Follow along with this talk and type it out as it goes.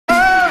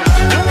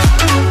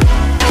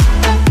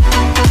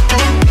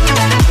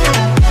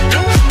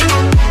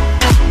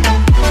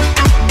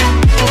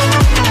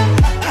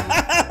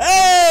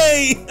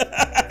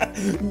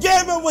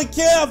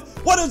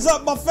What is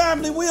up, my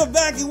family? We are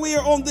back and we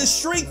are on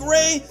this shrink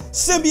ray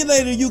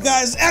simulator, you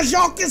guys. As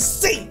y'all can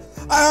see,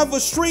 I have a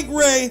shrink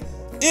ray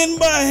in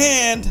my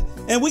hand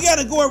and we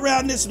gotta go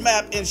around this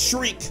map and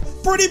shrink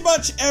pretty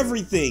much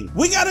everything.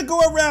 We gotta go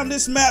around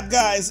this map,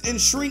 guys,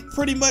 and shrink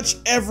pretty much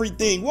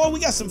everything. Whoa, we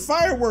got some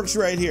fireworks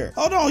right here.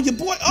 Hold on, your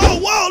boy. Oh,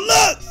 whoa,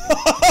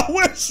 look!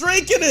 We're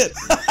shrinking it.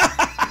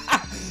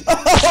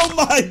 Oh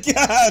my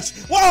gosh.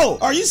 Whoa,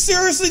 are you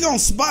seriously gonna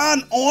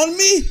spawn on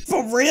me?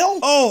 For real?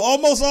 Oh,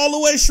 almost all the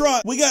way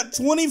shrunk. We got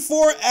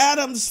 24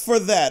 atoms for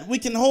that. We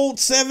can hold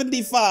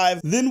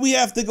 75. Then we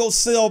have to go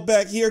sell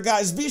back here,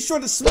 guys. Be sure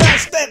to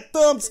smash that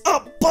thumbs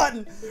up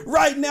button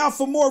right now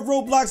for more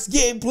Roblox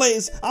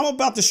gameplays. I'm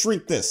about to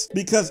shrink this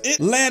because it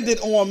landed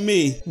on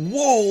me.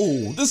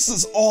 Whoa, this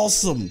is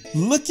awesome.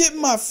 Look at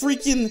my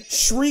freaking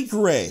shrink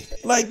ray.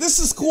 Like, this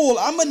is cool.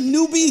 I'm a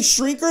newbie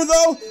shrinker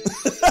though.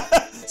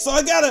 So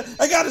I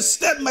gotta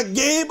step my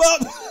game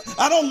up.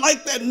 I don't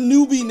like that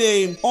newbie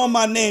name on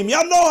my name.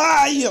 Y'all know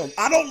how I am.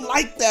 I don't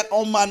like that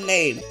on my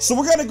name. So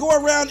we're gonna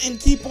go around and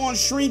keep on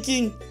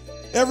shrinking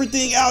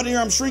everything out here.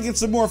 I'm shrinking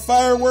some more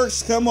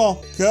fireworks. Come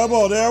on, come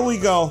on, there we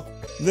go.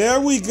 There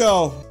we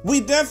go.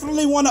 We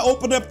definitely want to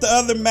open up the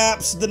other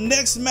maps. The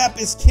next map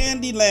is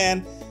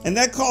Candyland, and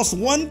that costs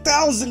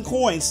 1,000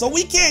 coins. So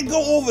we can't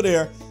go over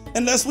there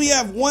unless we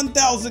have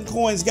 1,000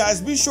 coins, guys.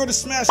 Be sure to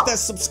smash that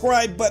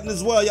subscribe button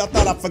as well. Y'all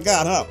thought I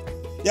forgot, huh?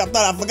 Y'all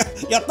thought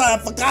I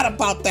forgot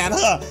about that,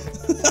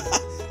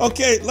 huh?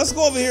 Okay, let's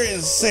go over here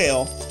and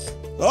sell.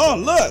 Oh,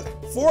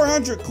 look,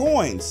 400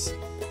 coins.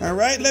 All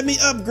right, let me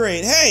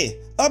upgrade. Hey,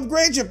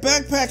 upgrade your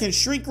backpack and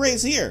shrink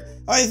rays here.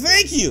 All right,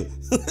 thank you.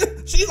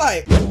 She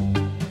like...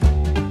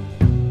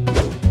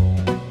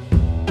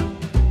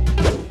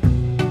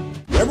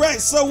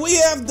 Alright, so we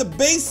have the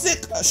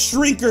basic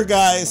shrinker,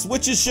 guys,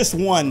 which is just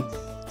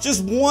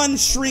one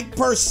shrink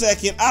per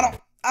second.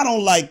 I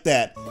don't like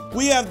that.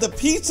 We have the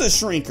pizza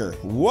shrinker.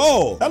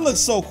 Whoa, that looks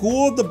so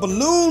cool. The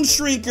balloon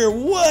shrinker,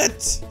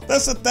 what?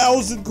 That's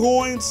 1,000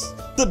 coins.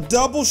 The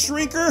double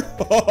shrinker.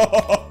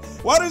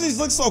 Why do these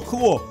look so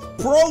cool?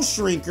 Pro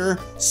shrinker,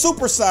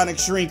 supersonic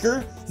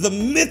shrinker, the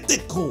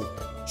mythical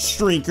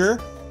shrinker.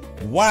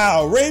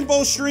 Wow,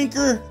 rainbow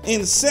shrinker,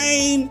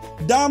 insane,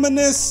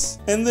 dominus,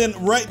 and then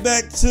right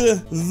back to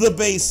the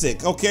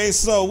basic. Okay,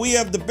 so we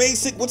have the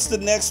basic. What's the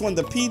next one?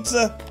 The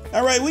pizza.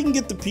 All right, we can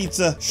get the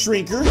pizza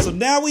shrinker. So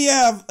now we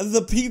have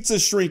the pizza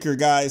shrinker,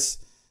 guys.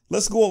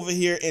 Let's go over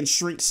here and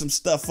shrink some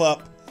stuff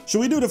up.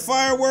 Should we do the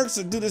fireworks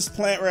or do this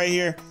plant right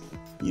here?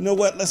 You know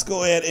what? Let's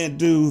go ahead and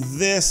do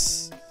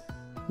this.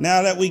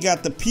 Now that we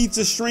got the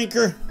pizza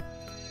shrinker.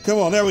 Come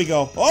on, there we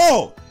go.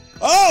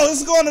 Oh, this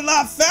is going a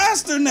lot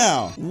faster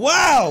now.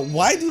 Wow,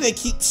 why do they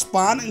keep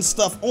spawning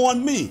stuff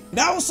on me?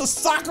 Now it's a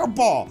soccer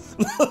ball.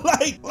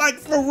 like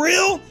for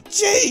real?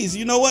 Jeez,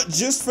 you know what?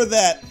 Just for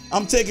that,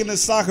 I'm taking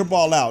this soccer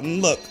ball out.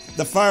 And look,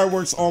 the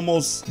fireworks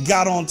almost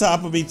got on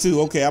top of me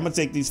too. Okay, I'm gonna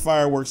take these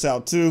fireworks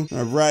out too.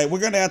 All right,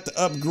 we're gonna have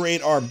to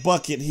upgrade our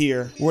bucket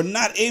here. We're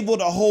not able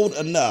to hold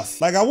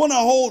enough. Like, I wanna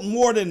hold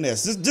more than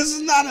this. This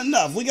is not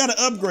enough. We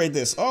gotta upgrade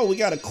this. Oh, we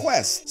got a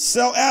quest.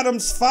 Sell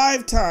atoms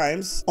 5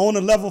 times, own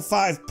a level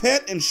 5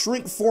 pet, and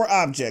shrink 4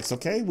 objects.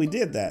 Okay, we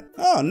did that.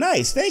 Oh,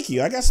 nice, thank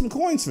you. I got some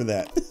coins for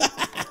that.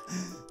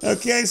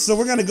 Okay, so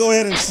we're gonna go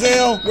ahead and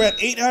sell. We're at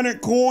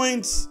 800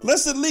 coins.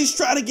 Let's at least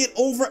try to get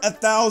over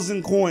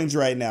 1,000 coins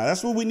right now.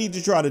 That's what we need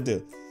to try to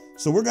do.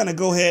 So we're gonna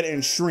go ahead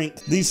and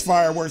shrink these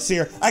fireworks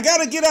here. I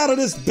gotta get out of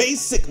this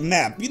basic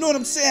map. You know what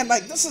I'm saying?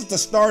 Like, this is the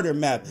starter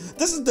map.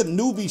 This is the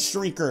newbie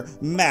shrinker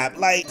map.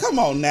 Like, come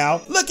on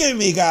now. Look at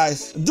me,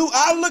 guys. Do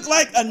I look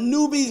like a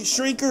newbie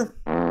shrinker?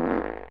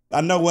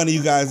 I know one of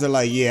you guys are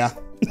like, yeah.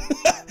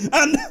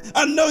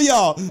 I know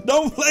y'all.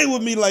 Don't play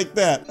with me like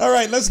that. All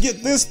right, let's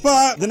get this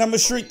pot. Then I'm gonna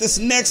shrink this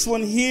next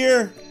one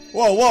here.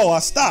 Whoa, I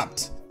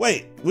stopped.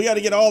 Wait, we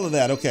gotta get all of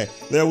that. Okay,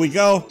 there we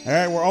go. All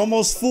right, we're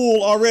almost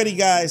full already,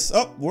 guys.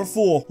 Oh, we're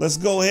full. Let's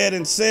go ahead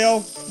and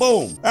sell.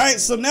 Boom. All right,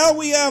 so now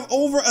we have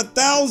over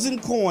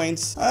 1,000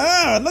 coins.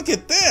 Ah, look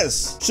at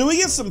this. Should we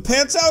get some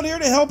pets out here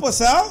to help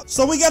us out?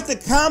 So we got the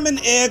common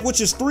egg, which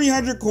is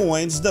 300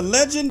 coins, the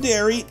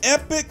legendary,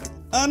 epic,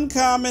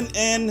 uncommon,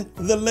 and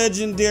the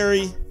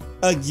legendary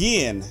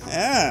again.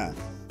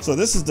 So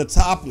this is the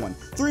top one.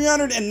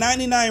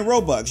 399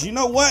 Robux. You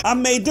know what? I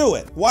may do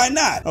it. Why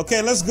not?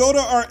 Okay, let's go to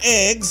our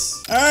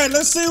eggs. All right,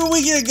 let's see what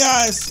we get,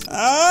 guys.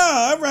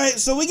 All right,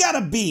 so we got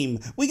a beam.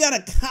 We got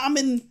a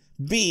common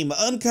beam,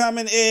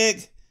 uncommon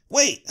egg.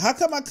 Wait, how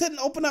come I couldn't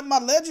open up my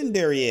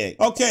legendary egg?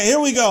 Okay, here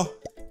we go.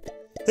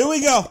 Here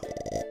we go.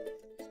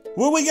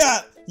 What we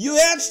got? You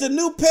hatched a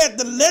new pet,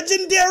 the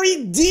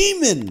legendary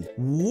demon.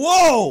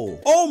 Whoa.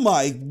 Oh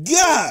my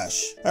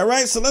gosh. All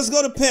right, so let's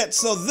go to pets.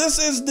 So this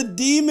is the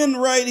demon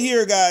right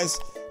here, guys.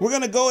 We're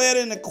gonna go ahead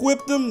and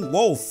equip them.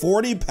 Whoa,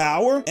 40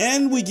 power,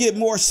 and we get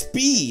more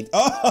speed.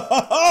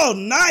 Oh,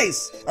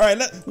 nice. All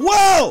right,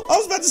 whoa. I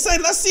was about to say,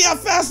 let's see how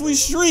fast we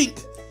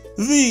shrink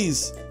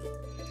these.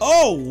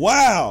 Oh,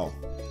 wow.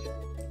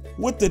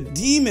 With the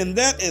demon,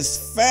 that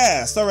is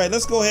fast. All right,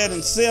 let's go ahead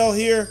and sell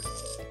here.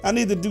 I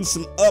need to do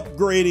some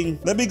upgrading.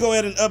 Let me go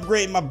ahead and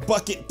upgrade my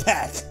bucket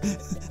pack.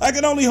 I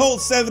can only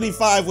hold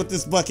 75 with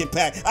this bucket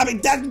pack. I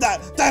mean,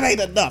 that ain't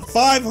enough.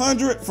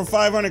 500 for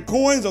 500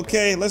 coins.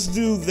 Okay, let's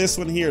do this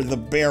one here, the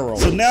barrel.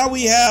 So now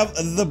we have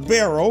the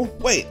barrel.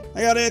 Wait,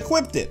 I gotta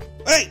equip it.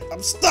 Hey,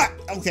 I'm stuck.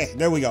 Okay,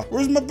 there we go.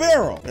 Where's my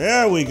barrel?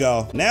 There we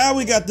go. Now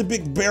we got the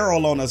big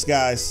barrel on us,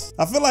 guys.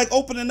 I feel like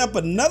opening up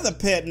another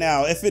pet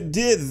now. If it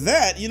did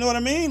that, you know what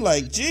I mean?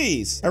 Like,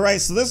 geez. All right,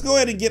 so let's go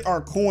ahead and get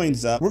our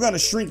coins up. We're gonna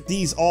shrink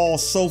these all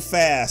so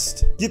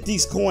fast. Get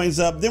these coins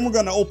up. Then we're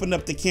gonna open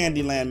up the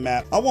Candyland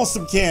map. I want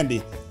some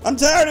candy. I'm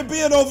tired of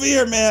being over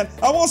here, man.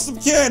 I want some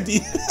candy.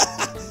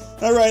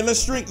 All right,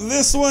 let's shrink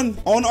this one.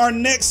 On our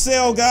next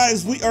sale,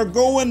 guys, we are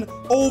going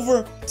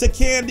over to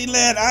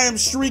Candyland. I am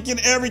shrinking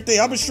everything.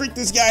 I'm gonna shrink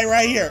this guy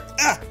right here.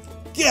 Ah,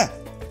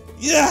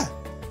 yeah.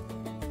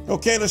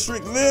 Okay, let's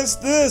shrink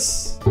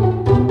this.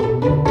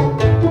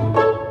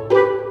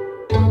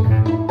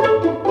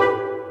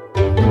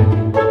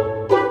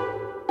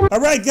 All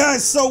right,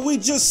 guys, so we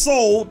just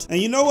sold,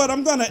 and you know what?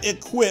 I'm gonna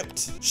equip.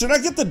 Should I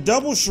get the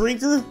double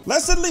shrinker?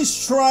 Let's at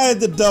least try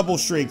the double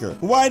shrinker.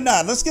 Why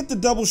not? Let's get the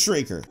double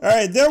shrinker. All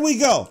right, there we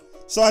go.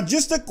 So I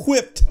just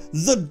equipped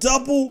the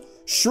double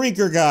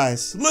shrinker,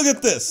 guys. Look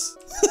at this.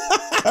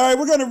 All right,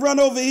 we're gonna run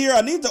over here.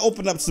 I need to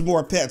open up some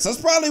more pets. That's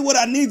probably what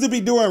I need to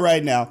be doing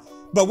right now.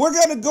 But we're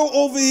gonna go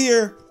over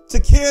here to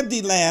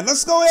Candyland.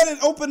 Let's go ahead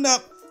and open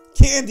up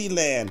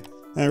Candyland.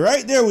 All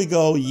right, there we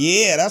go.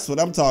 Yeah, that's what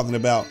I'm talking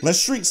about. Let's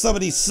shrink some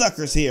of these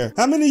suckers here.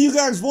 How many of you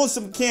guys want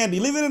some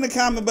candy? Leave it in the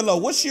comment below.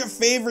 What's your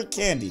favorite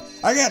candy?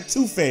 I got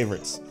two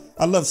favorites.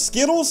 I love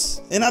Skittles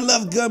and I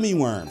love gummy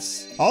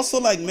worms. Also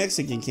like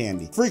Mexican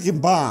candy.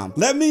 Freaking bomb.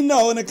 Let me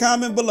know in the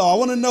comment below. I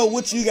want to know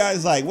what you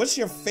guys like. What's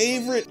your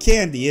favorite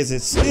candy? Is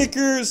it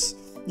Snickers?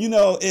 You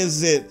know,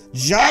 is it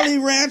Jolly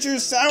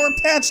Ranchers, Sour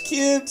Patch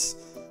Kids?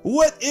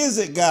 What is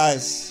it,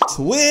 guys?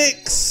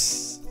 Twix?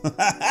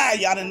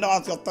 Y'all didn't know I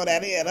was gonna throw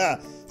that in, huh?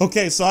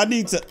 Okay, so I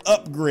need to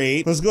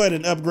upgrade. Let's go ahead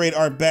and upgrade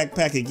our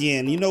backpack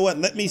again. You know what?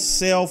 Let me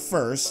sell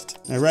first.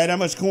 All right, how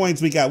much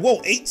coins we got?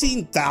 Whoa,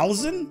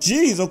 18,000?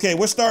 Jeez, okay,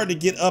 we're starting to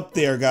get up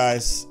there,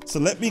 guys. So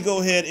let me go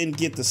ahead and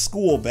get the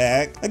school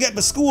bag. I got my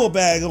school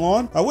bag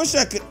on. I wish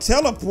I could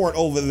teleport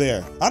over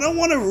there. I don't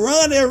want to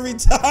run every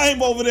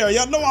time over there.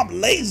 Y'all know I'm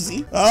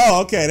lazy.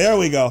 Oh, okay, there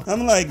we go.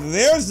 I'm like,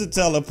 there's the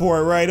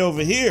teleport right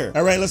over here.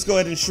 All right, let's go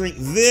ahead and shrink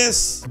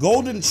this.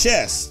 Golden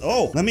chest.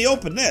 Oh, let me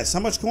open this. How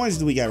much coins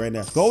do we got right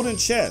now? Golden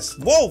chest.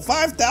 Whoa,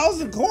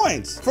 5,000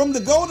 coins from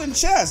the golden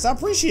chest. I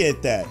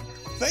appreciate that.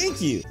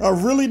 Thank you. I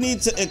really need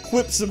to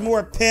equip some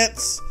more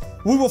pets.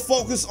 We will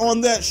focus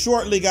on that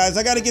shortly, guys.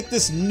 I got to get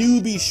this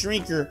newbie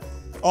shrinker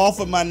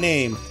off of my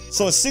name.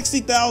 So it's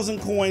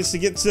 60,000 coins to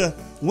get to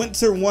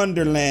Winter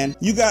Wonderland.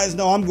 You guys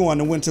know I'm going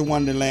to Winter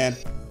Wonderland.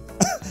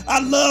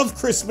 I love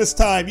Christmas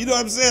time, you know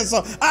what I'm saying?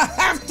 So I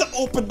have to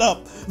open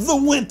up the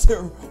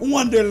Winter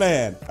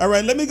Wonderland. All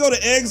right, let me go to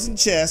eggs and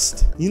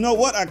chest. You know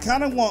what? I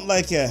kind of want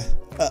like a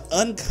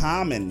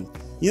uncommon.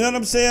 You know what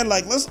I'm saying?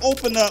 Like, let's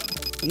open up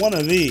one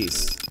of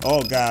these.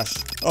 Oh gosh.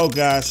 Oh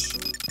gosh.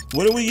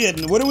 What are we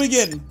getting? What are we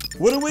getting?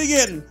 What are we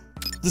getting?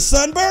 The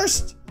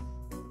sunburst?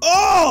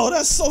 Oh,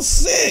 that's so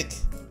sick.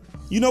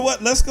 You know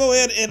what? Let's go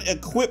ahead and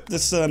equip the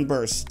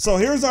sunburst. So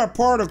here's our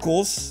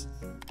particles,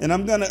 and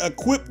I'm gonna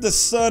equip the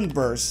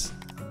sunburst.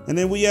 And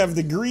then we have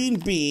the green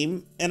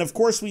beam, and of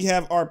course we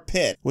have our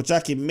pet, which I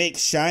can make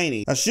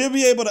shiny. I should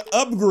be able to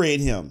upgrade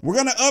him. We're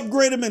gonna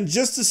upgrade him in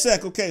just a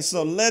sec. Okay,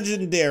 so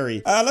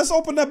legendary. Let's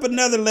open up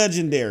another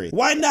legendary.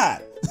 Why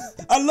not?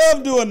 I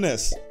love doing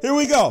this. Here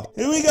we go.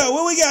 Here we go.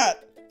 What we got?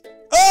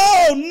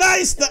 Oh,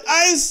 nice, the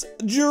ice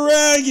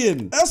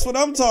dragon. That's what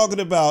I'm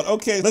talking about.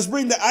 Okay, let's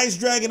bring the ice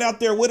dragon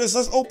out there with us.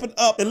 Let's open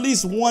up at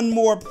least one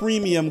more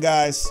premium,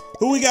 guys.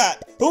 Who we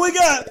got? Who we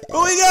got?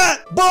 Who we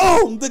got?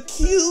 Boom, the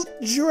cute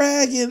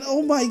dragon.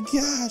 Oh my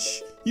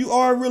gosh. You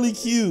are really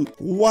cute.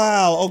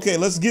 Wow. Okay,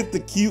 let's get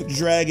the cute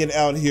dragon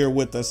out here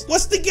with us.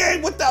 What's the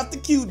game without the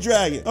cute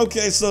dragon?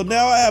 Okay, so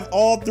now I have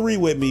all three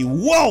with me.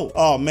 Whoa.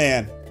 Oh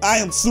man, I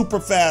am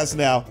super fast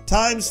now.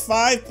 Times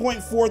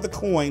 5.4 the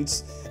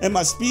coins. And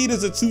my speed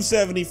is a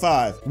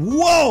 275.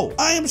 Whoa,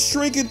 I am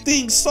shrinking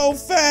things so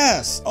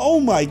fast. Oh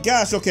my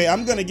gosh. Okay,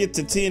 I'm gonna get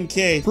to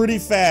 10K pretty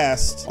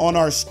fast on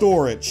our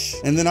storage.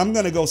 And then I'm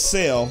gonna go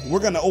sell. We're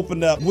gonna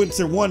open up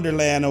Winter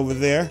Wonderland over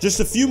there. Just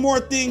a few more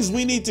things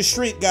we need to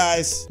shrink,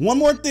 guys. One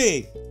more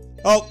thing.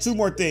 Oh, two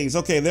more things.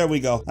 Okay, there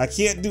we go. I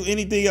can't do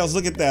anything else.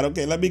 Look at that.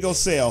 Okay, let me go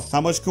sell. How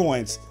much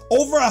coins?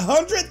 Over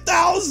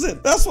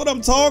 100,000. That's what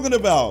I'm talking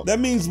about. That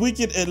means we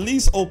can at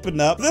least open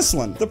up this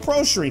one, the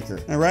Pro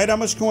Shrinker. All right, how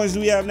much coins do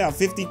we have now?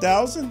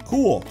 50,000?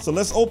 Cool. So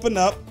let's open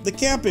up the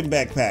camping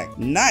backpack.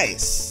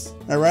 Nice.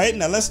 All right,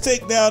 now let's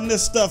take down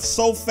this stuff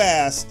so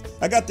fast.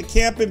 I got the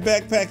camping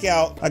backpack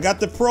out. I got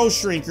the Pro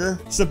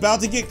Shrinker. It's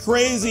about to get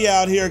crazy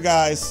out here,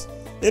 guys.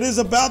 It is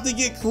about to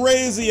get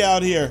crazy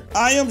out here.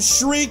 I am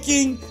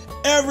shrinking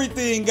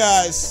everything,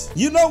 guys.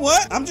 You know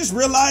what? I'm just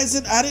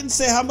realizing I didn't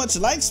say how much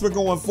likes we're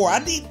going for. I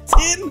need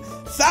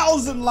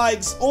 10,000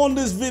 likes on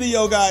this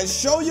video, guys.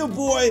 Show your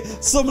boy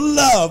some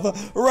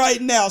love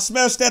right now.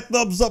 Smash that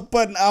thumbs up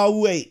button. I'll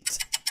wait.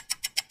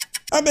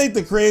 I make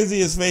the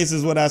craziest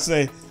faces when I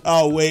say,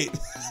 I'll wait.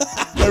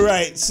 All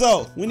right,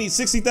 so we need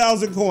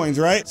 60,000 coins,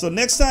 right? So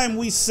next time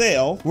we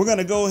sell, we're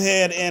gonna go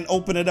ahead and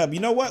open it up. You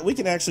know what? We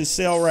can actually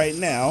sell right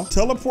now.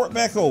 Teleport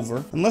back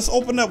over and let's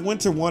open up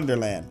Winter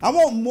Wonderland. I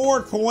want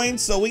more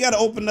coins, so we gotta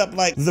open up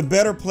like the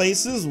better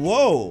places.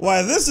 Whoa,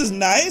 why this is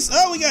nice.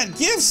 Oh, we got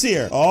gifts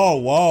here. Oh,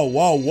 whoa,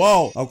 whoa,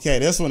 whoa. Okay,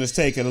 this one is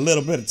taking a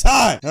little bit of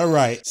time. All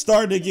right,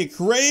 starting to get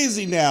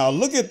crazy now.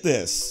 Look at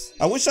this.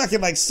 I wish I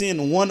could like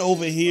send one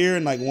over here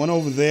and like one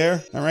over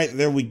there. All right,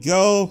 there we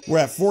go. We're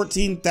at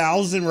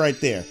 14,000 right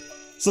there.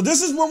 So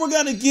this is where we're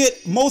gonna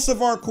get most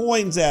of our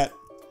coins at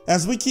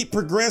as we keep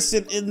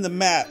progressing in the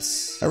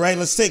maps. All right,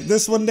 let's take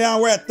this one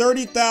down. We're at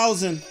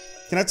 30,000.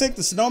 Can I take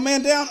the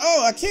snowman down?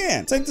 Oh, I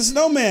can. Take the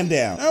snowman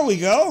down. There we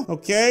go.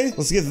 Okay,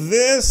 let's get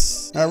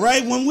this. All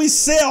right, when we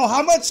sell,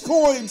 how much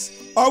coins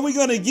are we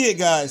gonna get,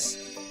 guys?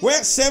 We're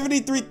at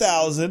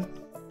 73,000.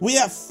 We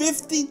have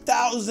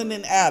 50,000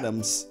 in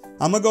atoms.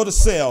 I'm gonna go to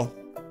sell.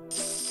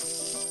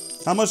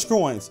 How much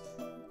coins?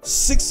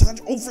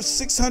 600, over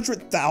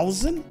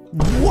 600,000?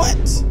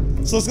 What?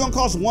 So it's gonna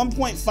cost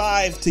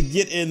 1.5 to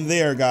get in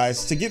there,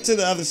 guys, to get to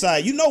the other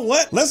side. You know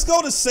what? Let's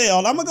go to sale.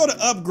 I'm gonna go to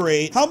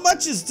upgrade. How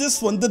much is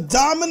this one? The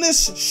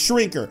Dominus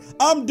Shrinker.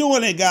 I'm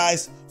doing it,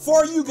 guys.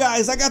 For you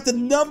guys, I got the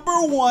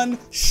 #1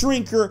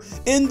 shrinker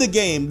in the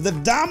game. The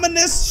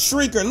Dominus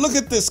Shrinker. Look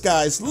at this,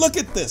 guys. Look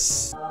at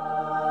this.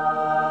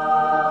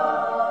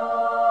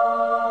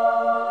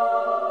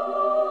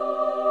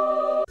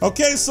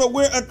 Okay, so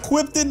we're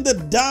equipping the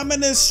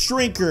Dominus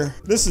Shrinker.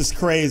 This is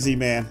crazy,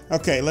 man.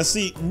 Okay, let's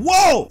see.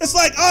 Whoa, it's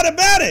like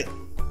automatic.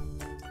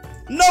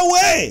 No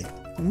way.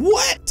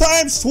 What?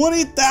 Times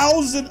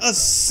 20,000 a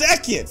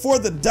second for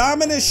the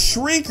Dominus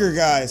Shrinker,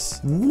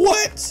 guys.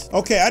 What?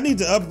 Okay, I need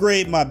to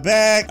upgrade my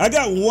bag. I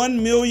got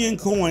 1 million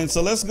coins,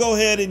 so let's go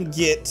ahead and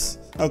get,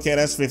 okay,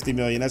 that's 50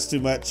 million. That's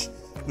too much.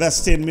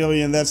 That's 10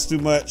 million. That's too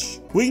much.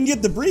 We can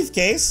get the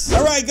briefcase.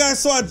 All right, guys,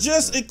 so I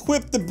just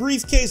equipped the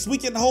briefcase. We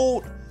can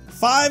hold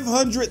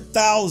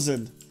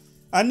 500,000.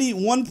 I need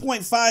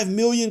 1.5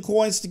 million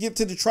coins to get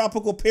to the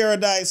tropical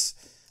paradise.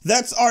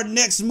 That's our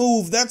next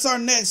move. That's our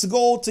next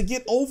goal, to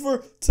get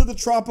over to the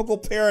tropical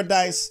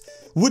paradise,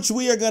 which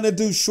we are gonna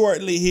do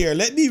shortly here.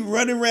 Let me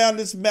run around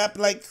this map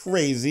like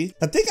crazy.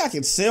 I think I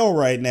can sell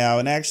right now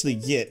and actually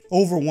get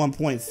over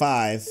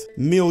 1.5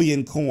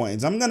 million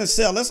coins. I'm gonna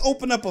sell. Let's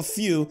open up a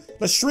few.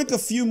 Let's shrink a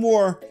few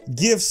more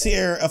gifts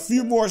here, a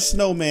few more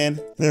snowmen.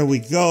 There we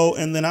go.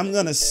 And then I'm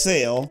gonna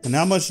sell. And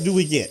how much do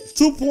we get?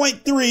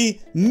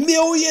 2.3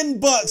 million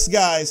bucks,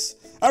 guys.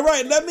 All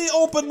right, let me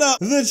open up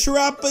the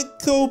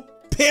tropical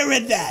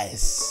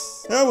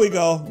paradise. There we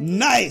go.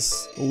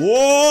 Nice.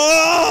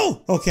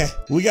 Whoa. Okay,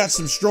 we got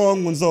some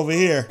strong ones over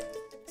here.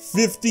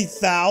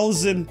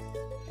 50,000,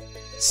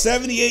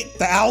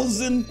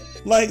 78,000.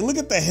 Like, look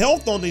at the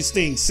health on these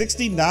things.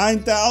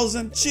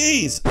 69,000.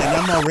 Jeez. And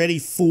I'm already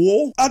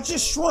full. I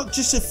just shrunk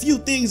just a few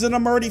things and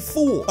I'm already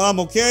full.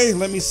 Okay,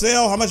 let me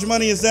sell. How much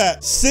money is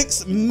that?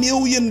 6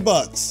 million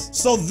bucks.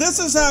 So this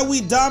is how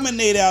we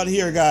dominate out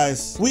here,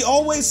 guys. We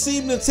always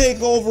seem to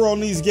take over on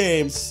these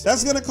games.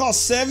 That's gonna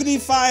cost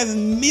 75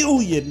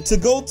 million to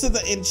go to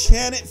the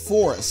Enchanted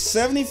Forest.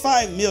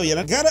 75 million.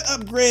 I gotta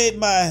upgrade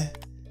my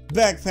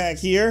backpack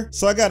here.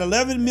 So I got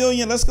 11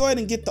 million. Let's go ahead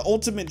and get the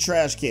ultimate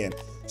trash can.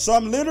 So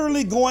I'm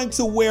literally going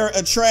to wear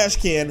a trash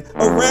can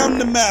around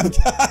the map,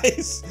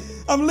 guys.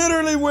 I'm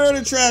literally wearing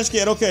a trash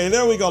can. Okay,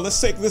 there we go.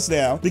 Let's take this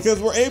down because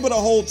we're able to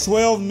hold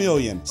 12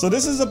 million. So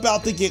this is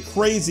about to get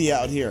crazy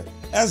out here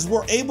as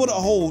we're able to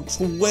hold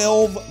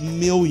 12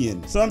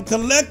 million. So I'm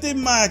collecting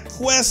my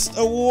quest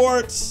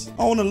awards.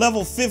 I own a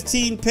level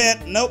 15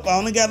 pet. Nope, I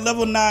only got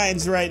level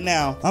 9s right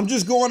now. I'm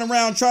just going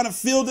around trying to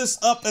fill this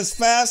up as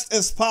fast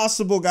as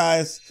possible,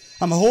 guys.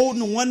 I'm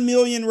holding 1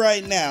 million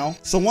right now.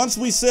 So once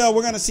we sell,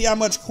 we're gonna see how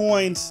much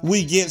coins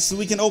we get so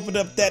we can open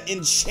up that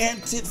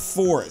Enchanted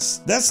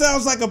Forest. That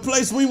sounds like a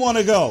place we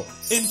wanna go.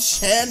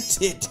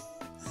 Enchanted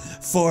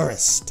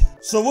Forest.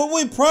 So what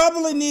we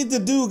probably need to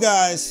do,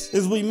 guys,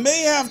 is we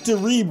may have to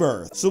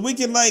rebirth so we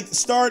can like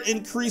start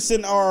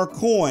increasing our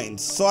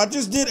coins. So I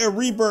just did a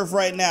rebirth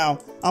right now.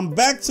 I'm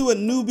back to a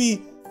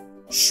newbie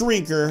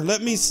shrinker.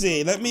 Let me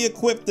see. Let me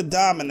equip the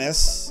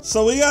Dominus.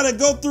 So we gotta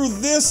go through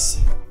this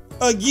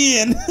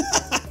again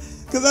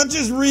because I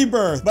just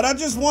rebirthed, but I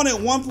just wanted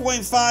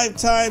 1.5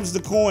 times the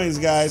coins,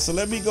 guys. So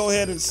let me go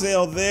ahead and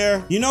sell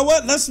there. You know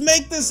what? Let's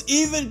make this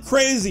even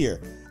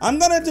crazier. I'm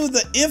gonna do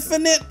the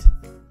infinite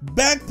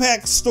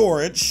backpack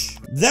storage.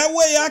 That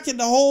way I can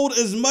hold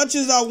as much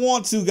as I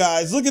want to,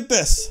 guys. Look at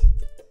this.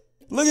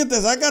 Look at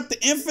this. I got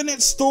the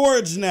infinite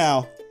storage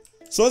now.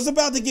 So it's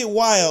about to get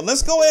wild.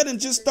 Let's go ahead and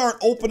just start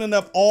opening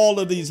up all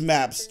of these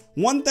maps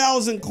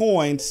 1,000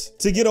 coins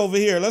to get over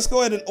here. Let's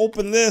go ahead and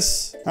open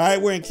this. All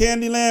right, we're in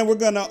Candyland. We're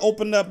gonna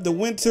open up the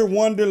Winter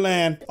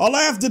Wonderland. All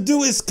I have to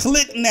do is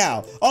click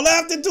now. All I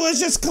have to do is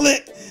just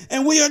click,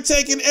 and we are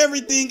taking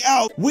everything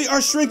out. We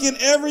are shrinking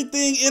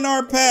everything in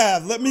our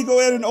path. Let me go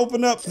ahead and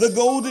open up the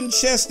golden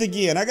chest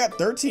again. I got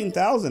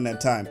 13,000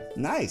 that time.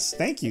 Nice,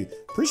 thank you.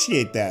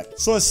 Appreciate that.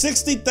 So it's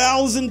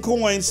 60,000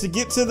 coins to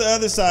get to the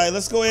other side.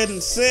 Let's go ahead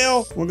and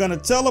sell. We're gonna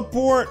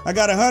teleport. I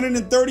got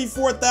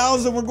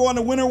 134,000. We're going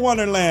to Winter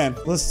Wonderland.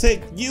 Let's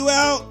take you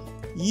out,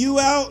 you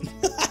out.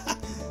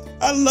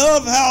 I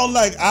love how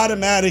like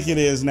automatic it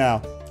is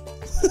now.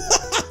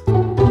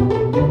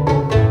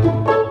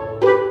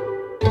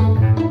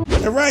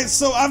 All right,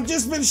 so I've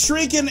just been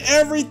shrinking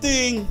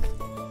everything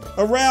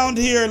around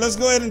here. Let's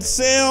go ahead and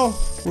sell.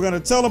 We're gonna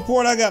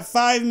teleport. I got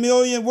 5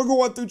 million. We're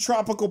going through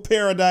tropical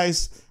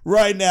paradise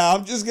right now.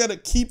 I'm just gonna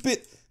keep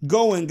it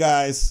going,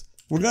 guys.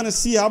 We're gonna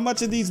see how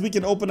much of these we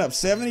can open up.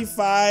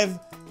 75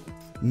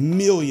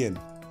 million.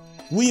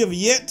 We have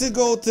yet to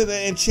go to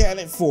the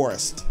enchanted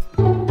forest.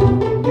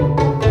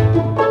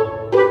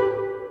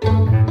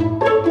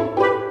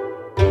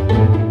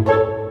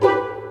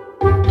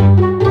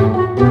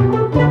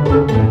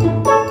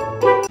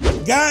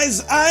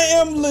 Guys, I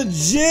am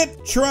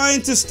legit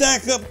trying to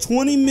stack up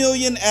 20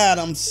 million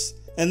atoms,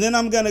 and then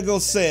I'm gonna go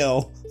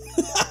sell.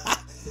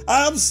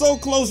 I'm so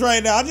close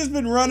right now. I've just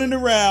been running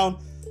around,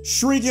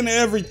 shrinking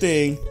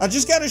everything. I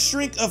just gotta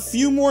shrink a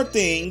few more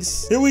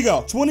things. Here we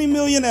go, 20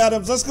 million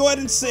atoms. Let's go ahead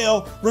and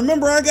sell.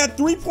 Remember, I got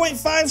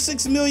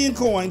 3.56 million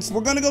coins.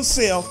 We're gonna go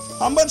sell.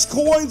 How much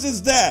coins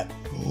is that?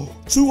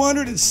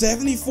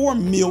 274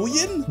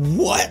 million?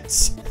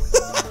 What?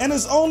 And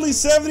it's only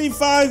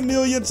 75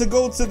 million to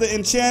go to the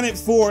enchanted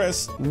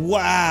forest.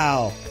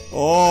 Wow.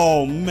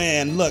 Oh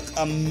man, look,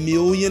 1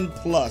 million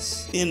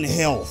plus in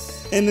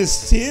health. And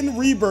there's 10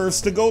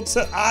 rebirths to go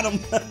to Autumn.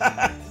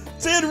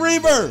 10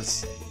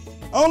 rebirths.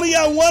 Only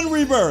got 1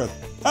 rebirth.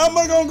 How am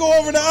I gonna go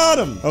over to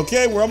Autumn?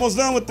 Okay, we're almost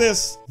done with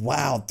this.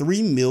 Wow,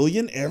 3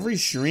 million every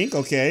shrink.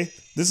 Okay,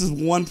 this is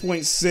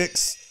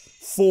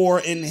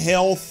 1.64 in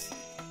health.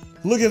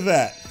 Look at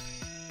that.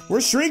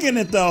 We're shrinking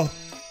it though.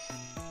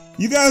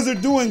 You guys are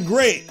doing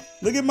great.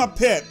 Look at my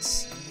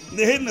pets.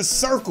 They're hitting a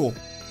circle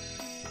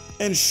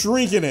and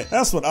shrinking it.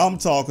 That's what I'm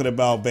talking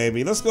about,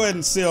 baby. Let's go ahead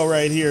and sell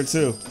right here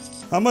too.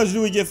 How much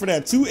do we get for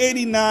that?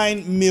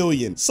 289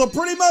 million. So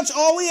pretty much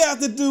all we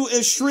have to do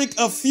is shrink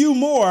a few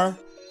more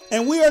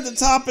and we are at the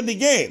top of the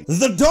game.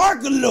 The Dark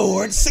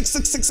Lord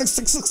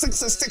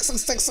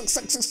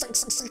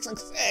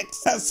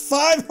 666666666666666 has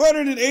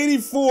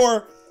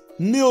 584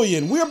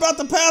 million. We're about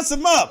to pass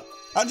him up.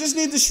 I just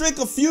need to shrink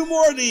a few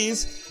more of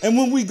these, and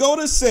when we go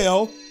to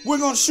sell, we're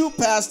gonna shoot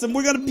past him.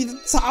 We're gonna be the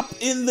top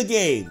in the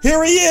game.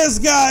 Here he is,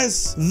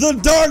 guys. The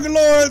Dark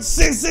Lord.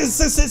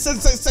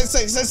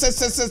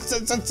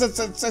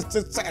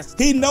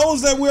 He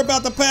knows that we're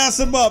about to pass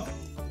him up.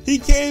 He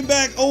came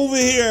back over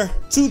here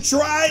to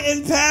try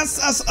and pass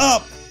us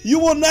up. You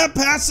will not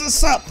pass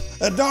us up.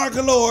 A Dark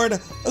Lord. All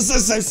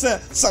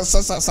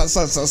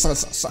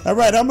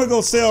right, I'm gonna go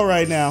sell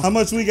right now. How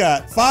much we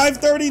got?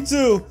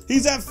 532.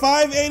 He's at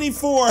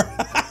 584.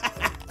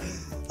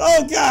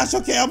 Oh gosh,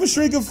 okay, I'm gonna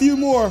shrink a few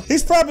more.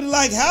 He's probably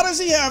like, how does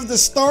he have the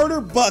starter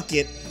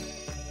bucket,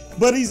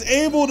 but he's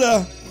able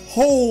to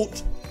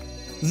hold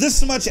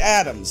this much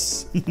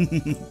atoms?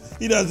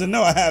 He doesn't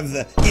know I have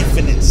the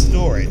infinite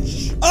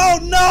storage. Oh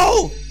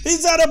no!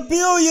 He's at 1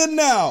 billion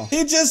now.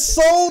 He just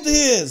sold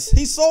his.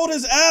 He sold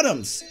his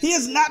atoms. He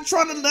is not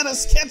trying to let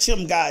us catch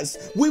him, guys.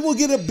 We will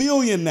get 1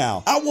 billion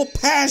now. I will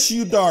pass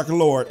you, Dark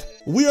Lord.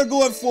 We are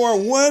going for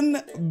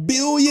 1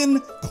 billion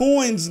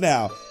coins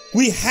now.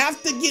 We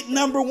have to get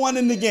 #1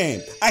 in the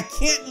game. I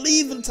can't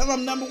leave until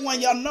I'm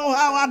 #1. Y'all know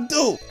how I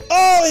do.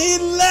 Oh, he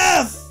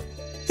left.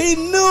 He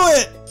knew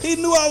it. He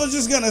knew I was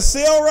just gonna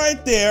sell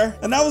right there.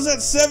 And I was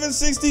at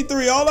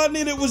 763. All I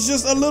needed was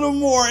just a little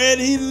more, and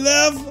he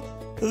left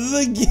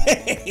the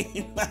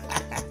game.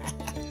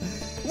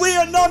 We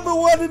are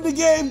 #1 in the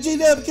game,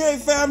 GWK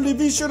family.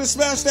 Be sure to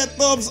smash that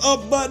thumbs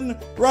up button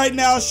right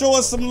now. Show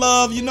us some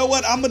love. You know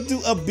what? I'm gonna do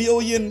 1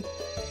 billion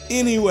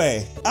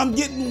anyway. I'm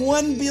getting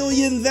 1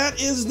 billion.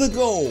 That is the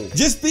goal.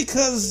 Just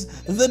because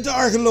the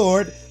Dark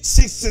Lord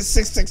just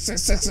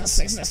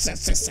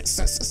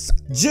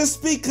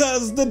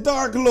because the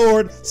Dark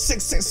Lord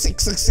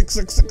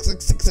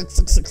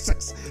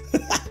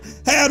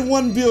had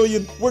 1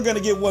 billion, we're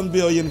gonna get 1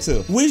 billion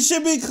too. We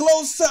should be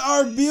close to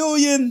our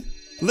billion.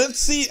 Let's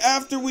see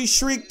after we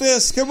shrink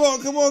this. Come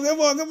on, come on, come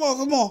on, come on,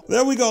 come on.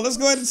 There we go. Let's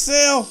go ahead and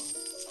sell.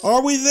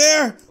 Are we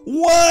there?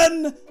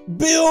 1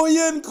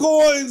 billion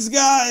coins,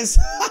 guys.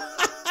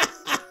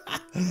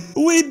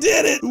 We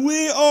did it.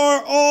 We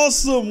are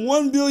awesome.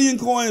 1 billion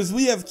coins.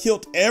 We have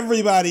killed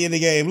everybody in the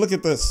game. Look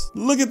at this.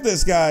 Look at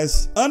this,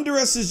 guys. Under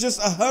us is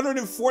just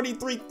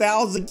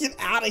 143,000. Get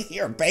out of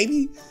here,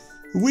 baby.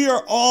 We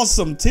are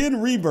awesome. 10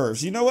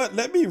 rebirths. You know what?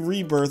 Let me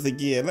rebirth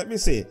again. Let me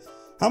see.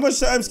 How much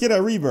times can I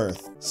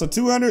rebirth? So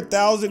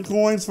 200,000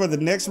 coins for the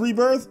next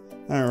rebirth?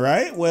 All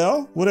right,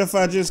 well, what if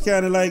I just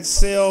kind of like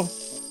sell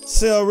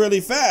sell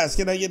really fast.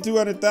 Can I get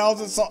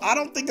 200,000? So I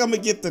don't think I'm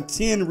gonna get the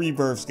 10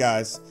 rebirths,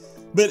 guys.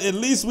 But at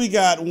least we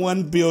got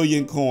 1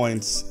 billion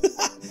coins.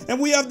 And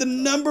we have the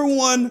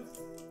 #1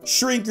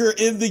 shrinker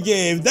in the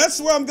game. That's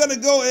where I'm gonna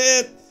go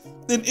ahead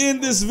and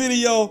end this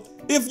video.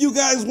 If you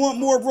guys want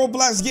more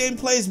Roblox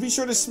gameplays, be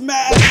sure to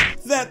smash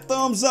that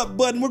thumbs up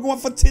button. We're going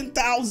for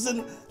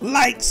 10,000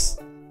 likes.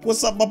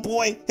 What's up, my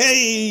boy?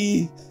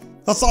 Hey,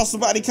 I saw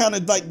somebody kind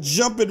of like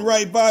jumping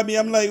right by me.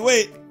 I'm like,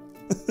 wait,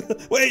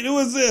 wait, who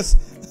is this?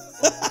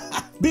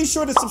 Be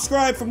sure to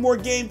subscribe for more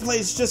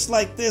gameplays just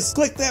like this.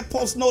 Click that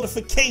post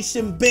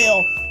notification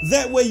bell.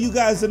 That way you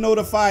guys are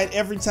notified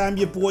every time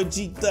your boy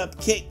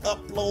GWK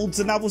uploads.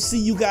 And I will see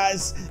you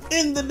guys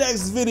in the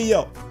next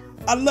video.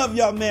 I love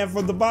y'all, man,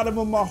 from the bottom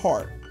of my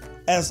heart,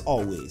 as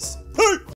always. Hey!